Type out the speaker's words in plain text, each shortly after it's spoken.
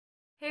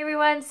Hey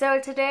everyone, so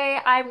today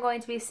I'm going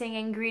to be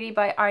singing Greedy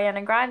by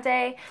Ariana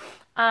Grande.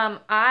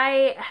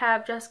 I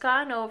have just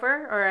gotten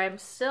over, or I'm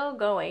still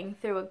going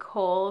through a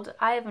cold.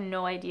 I have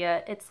no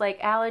idea. It's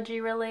like allergy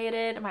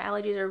related. My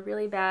allergies are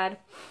really bad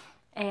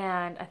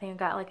and I think I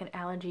got like an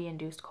allergy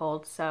induced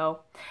cold. So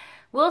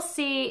we'll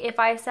see if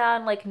I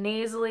sound like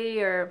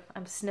nasally or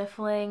I'm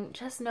sniffling.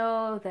 Just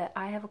know that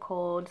I have a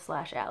cold /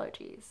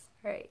 allergies.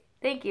 All right,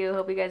 thank you.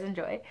 Hope you guys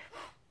enjoy.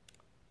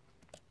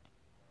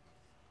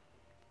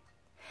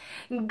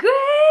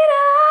 Great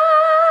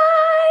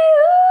eye,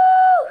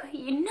 ooh,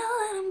 you know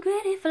that I'm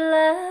greedy for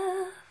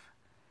love.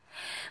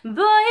 Boy,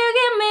 you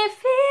give me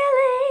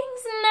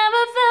feelings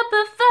never felt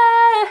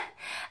before.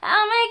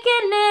 I'm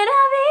making it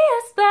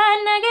obvious by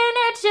knocking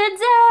at your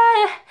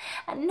door.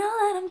 I know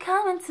that I'm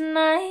coming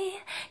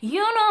tonight.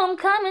 You know I'm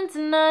coming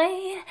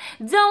tonight.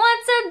 Don't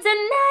want to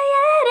deny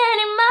it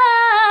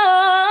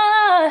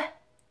anymore.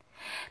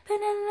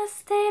 Been in this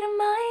state of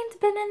mind,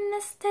 been in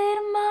this state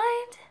of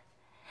mind.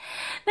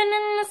 Been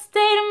in a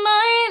state of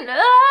mind,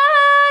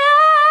 oh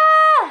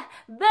yeah.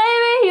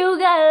 Baby, you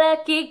got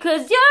lucky,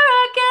 cause you're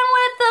rocking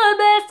with the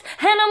best.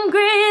 And I'm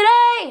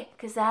greedy,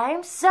 cause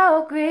I'm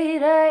so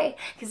greedy.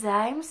 Cause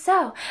I'm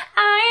so,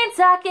 I ain't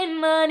talking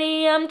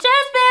money, I'm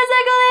just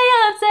physically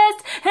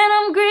obsessed. And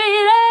I'm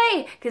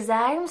greedy, cause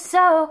I'm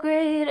so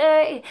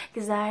greedy.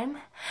 Cause I'm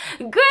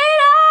greedy.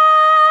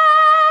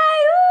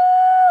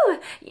 Ooh,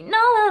 you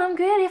know that I'm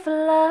greedy for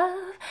love.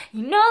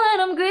 You know that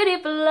I'm greedy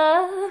for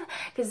love,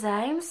 cause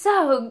I'm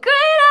so greedy.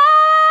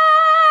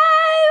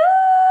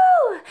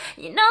 Ooh,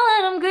 you know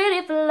that I'm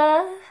greedy for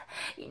love.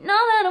 You know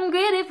that I'm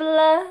greedy for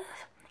love,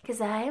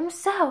 cause I am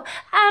so.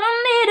 I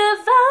don't need a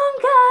phone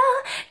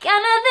call,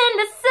 got nothing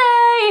to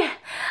say.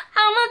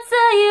 I'ma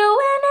tell you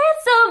when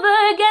it's over,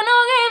 got no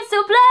games to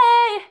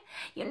play.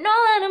 You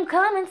know that I'm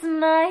coming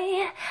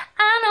tonight.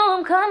 I know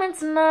I'm coming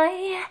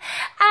tonight.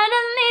 I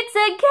don't need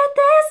to get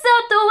this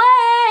out the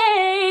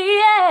way,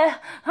 yeah.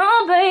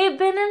 Oh babe,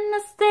 been in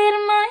a state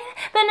of mind,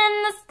 been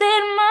in a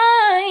state of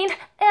mind,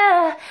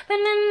 yeah. Been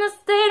in a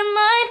state of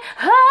mind,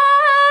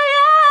 oh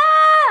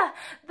yeah.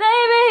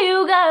 Baby, you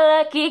got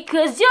lucky,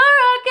 cause you're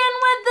rocking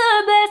with the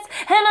best.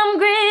 And I'm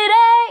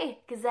greedy,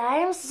 cause I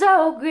am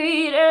so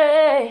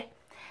greedy.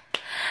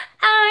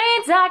 I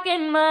ain't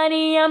talking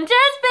money, I'm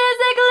just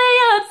physically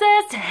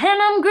obsessed.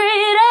 And I'm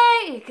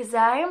greedy, cause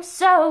I am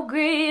so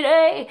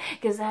greedy.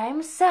 Cause I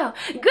am so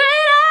greedy.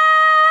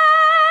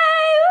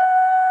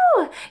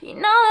 Ooh, you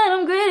know that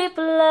I'm greedy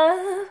for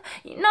love.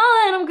 You know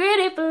that I'm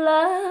greedy for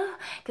love,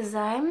 cause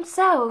I am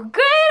so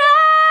greedy.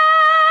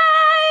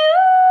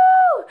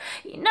 Ooh,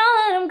 you know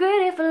that I'm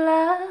greedy for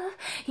love.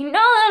 You know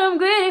that I'm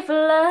greedy for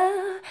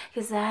love,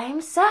 cause I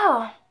am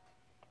so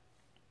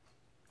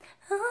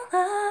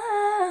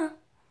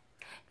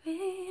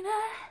greedy,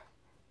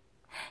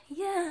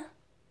 yeah.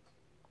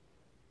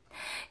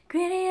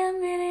 Greedy, I'm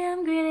greedy,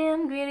 I'm greedy,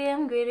 I'm greedy,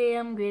 I'm greedy,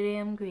 I'm greedy,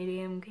 I'm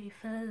greedy, I'm greedy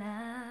for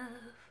love.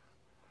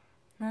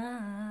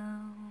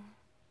 Oh.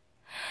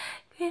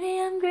 Greedy,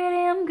 I'm greedy,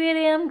 I'm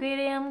greedy, I'm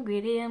greedy, I'm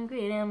greedy, I'm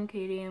greedy, I'm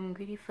greedy, I'm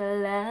greedy for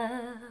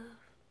love.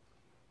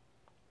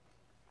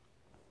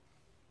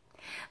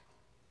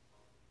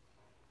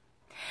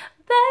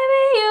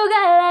 Baby, you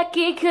got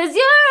lucky, cause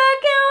you're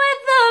rocking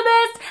with the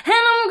best.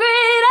 And I'm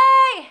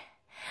greedy,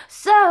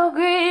 so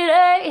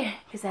greedy,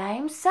 cause I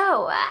am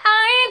so.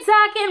 I ain't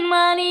talking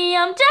money,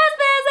 I'm just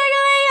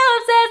physically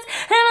obsessed.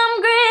 And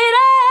I'm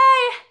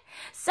greedy,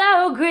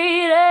 so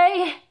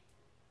greedy.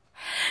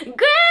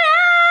 Greedy,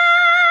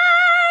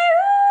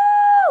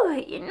 ooh,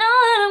 you know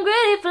that I'm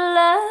greedy for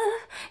love.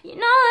 You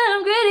know that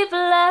I'm greedy for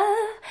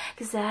love,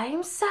 cause I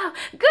am so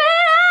greedy.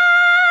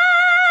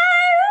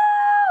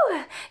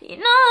 Ooh, you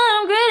know that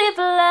I'm greedy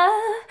for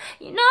love.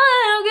 You know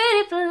that I'm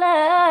greedy for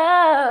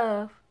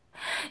love.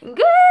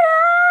 Greedy,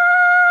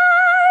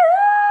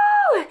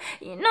 ooh,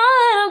 you know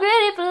that I'm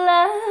greedy for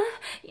love.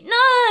 You know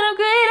that I'm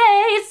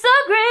greedy, so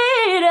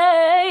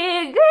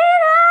greedy. Greedy,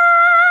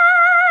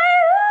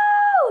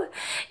 ooh,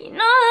 you know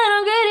that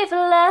I'm greedy for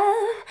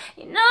love.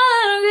 You know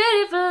that I'm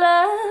greedy for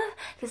love,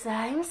 cause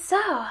I'm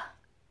so.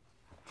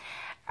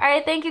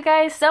 Alright, thank you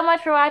guys so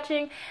much for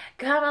watching.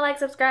 Comment, like,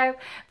 subscribe.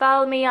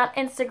 Follow me on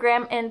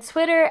Instagram and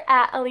Twitter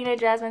at Alina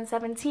Jasmine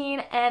 17.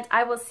 And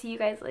I will see you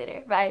guys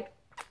later. Bye.